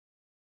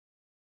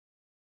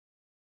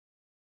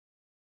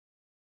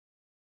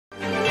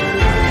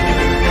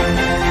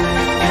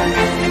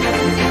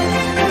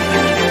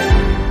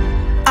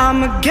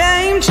I'm a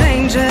game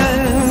changer.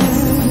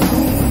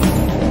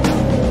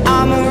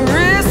 I'm a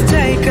risk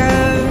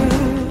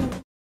taker.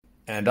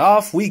 And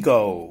off we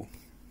go.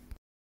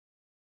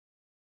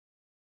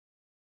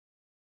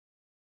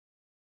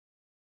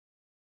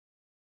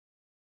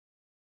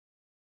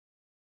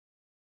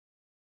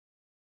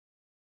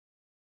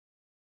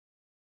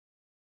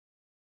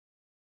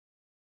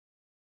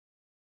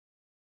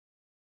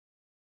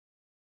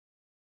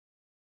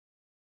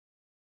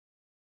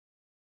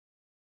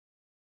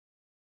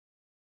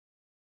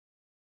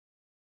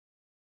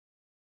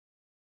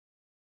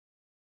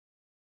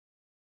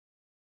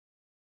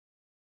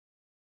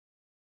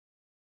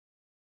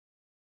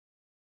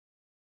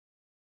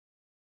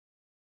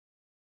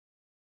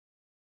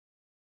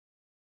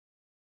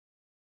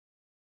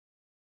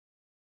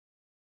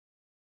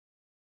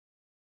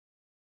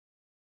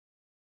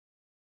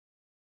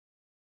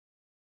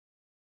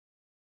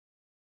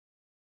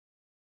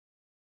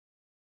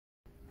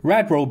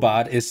 Red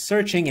Robot is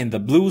searching in the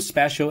blue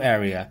spatial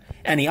area.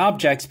 Any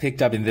objects picked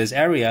up in this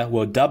area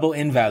will double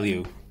in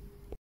value.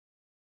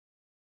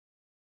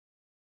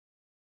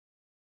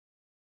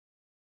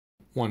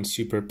 One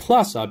super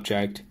plus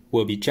object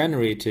will be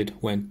generated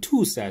when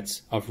two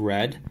sets of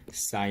red,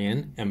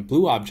 cyan, and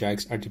blue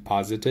objects are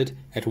deposited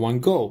at one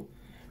go.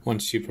 One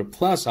super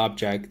plus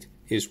object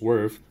is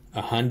worth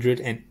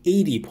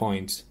 180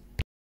 points.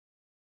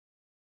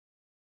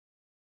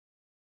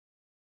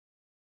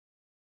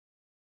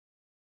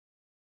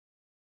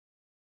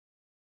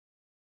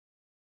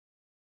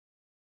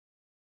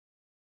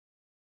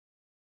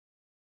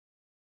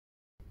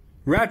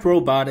 Red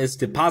Robot is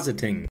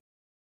depositing.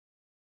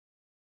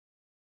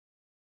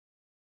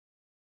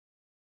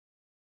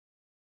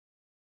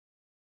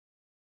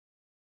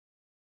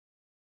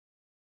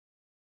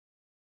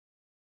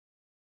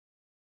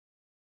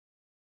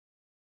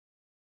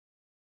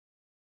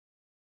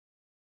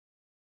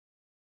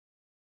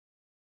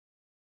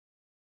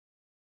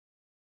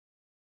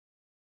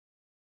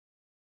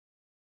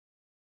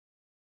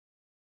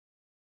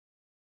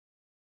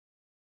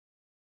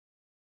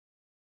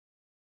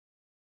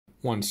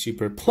 One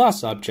super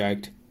plus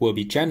object will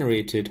be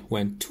generated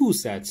when two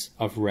sets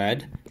of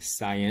red,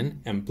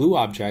 cyan, and blue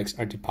objects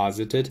are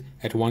deposited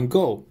at one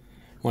go.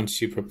 One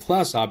super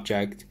plus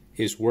object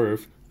is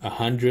worth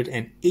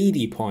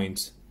 180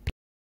 points.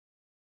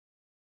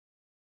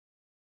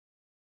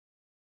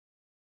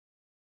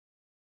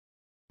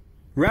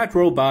 Red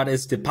Robot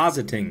is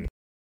depositing.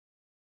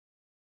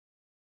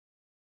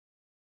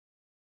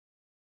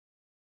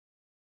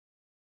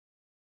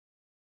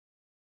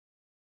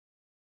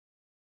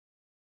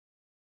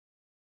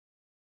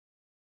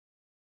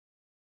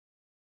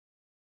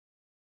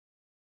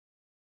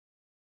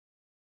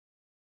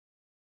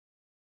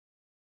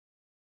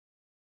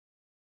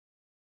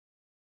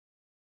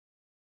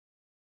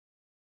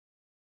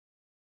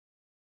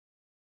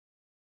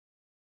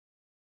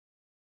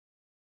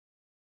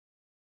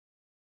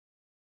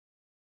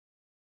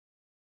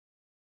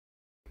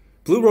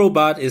 Blue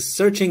Robot is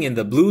searching in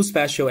the blue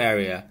spatial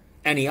area.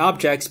 Any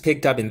objects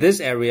picked up in this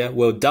area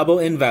will double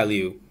in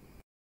value.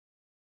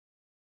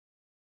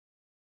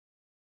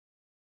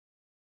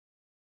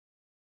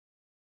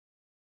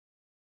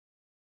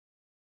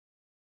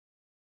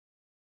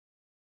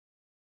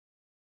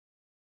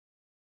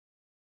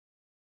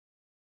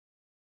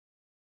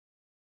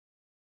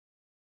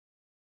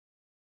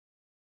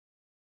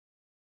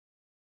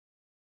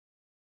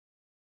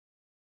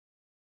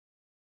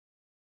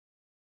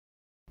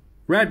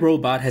 Red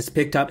Robot has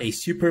picked up a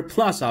super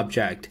plus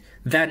object.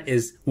 That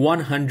is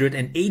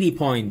 180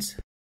 points.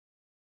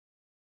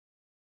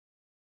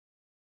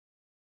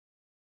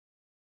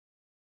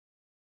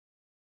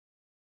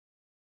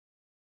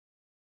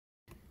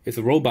 If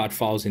the robot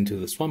falls into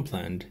the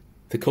swampland,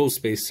 the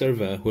CoSpace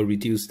server will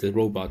reduce the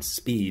robot's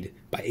speed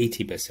by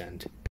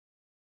 80%.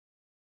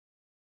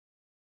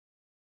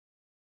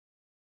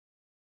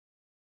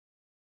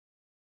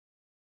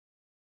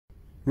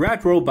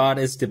 Red Robot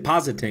is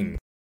depositing.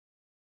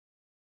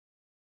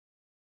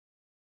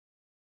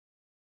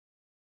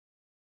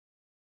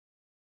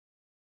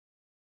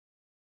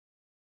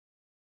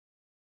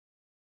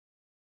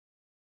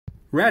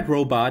 Red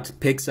Robot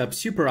picks up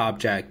super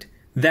object.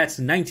 That's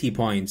 90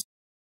 points.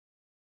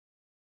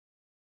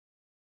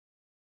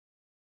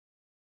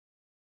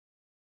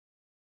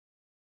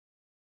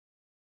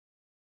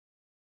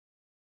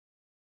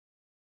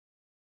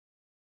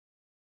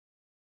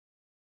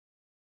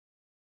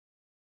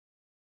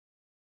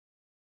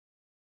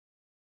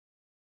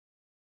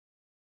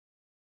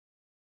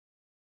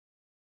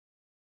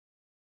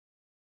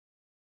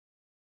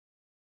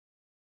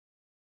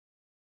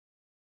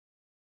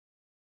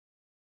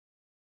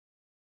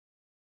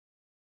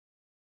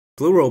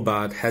 Blue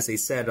Robot has a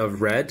set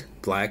of red,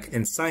 black,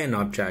 and cyan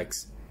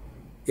objects.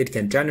 It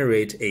can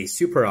generate a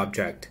super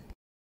object.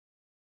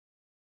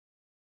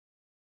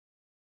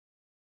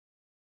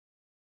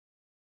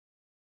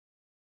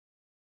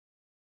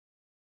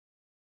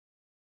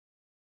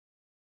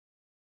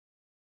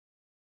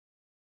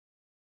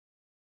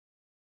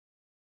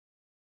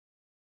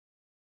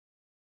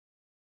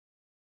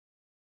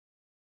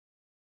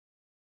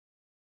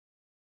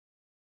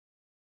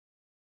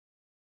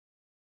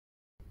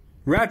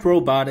 Red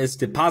robot is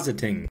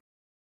depositing.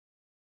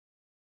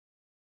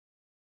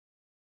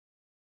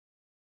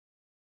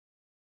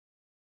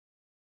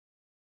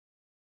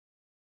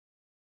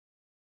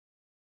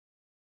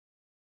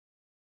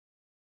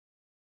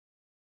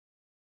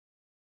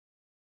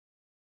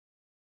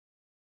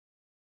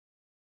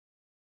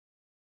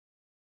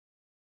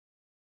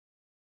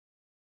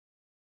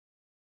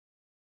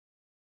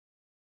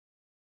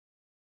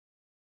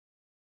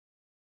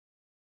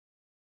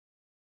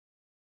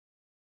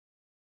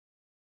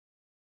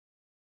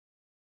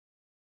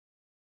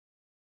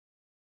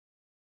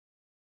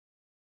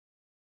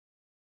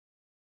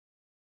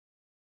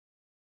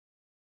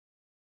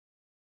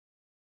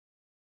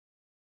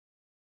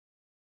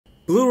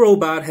 Blue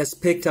robot has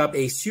picked up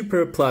a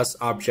super plus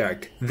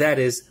object, that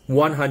is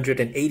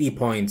 180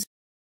 points.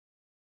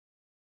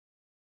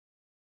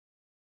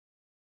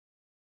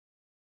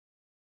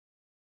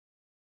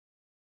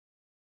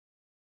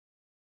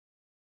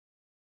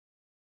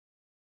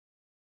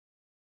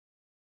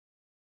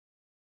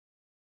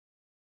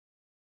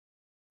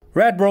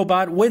 Red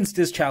robot wins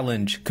this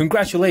challenge.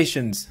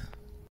 Congratulations!